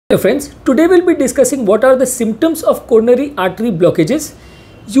Hello friends, today we'll be discussing what are the symptoms of coronary artery blockages.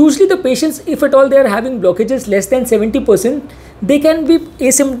 Usually the patients, if at all they are having blockages less than 70%, they can be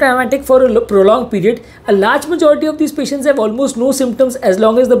asymptomatic for a prolonged period. A large majority of these patients have almost no symptoms as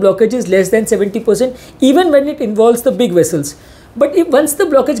long as the blockage is less than 70%, even when it involves the big vessels. But if once the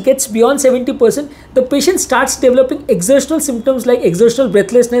blockage gets beyond 70%, the patient starts developing exertional symptoms like exertional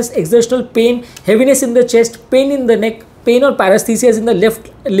breathlessness, exertional pain, heaviness in the chest, pain in the neck, pain or paresthesias in the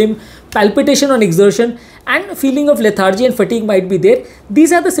left limb, palpitation on exertion, and feeling of lethargy and fatigue might be there.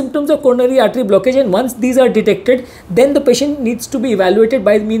 These are the symptoms of coronary artery blockage, and once these are detected, then the patient needs to be evaluated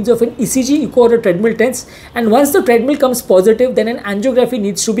by means of an ECG, echo, or a treadmill test. And once the treadmill comes positive, then an angiography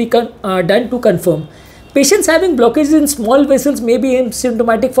needs to be done to confirm. Patients having blockages in small vessels may be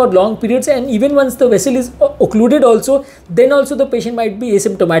asymptomatic for long periods, and even once the vessel is occluded also, then also the patient might be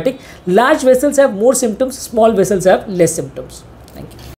asymptomatic. Large vessels have more symptoms, small vessels have less symptoms.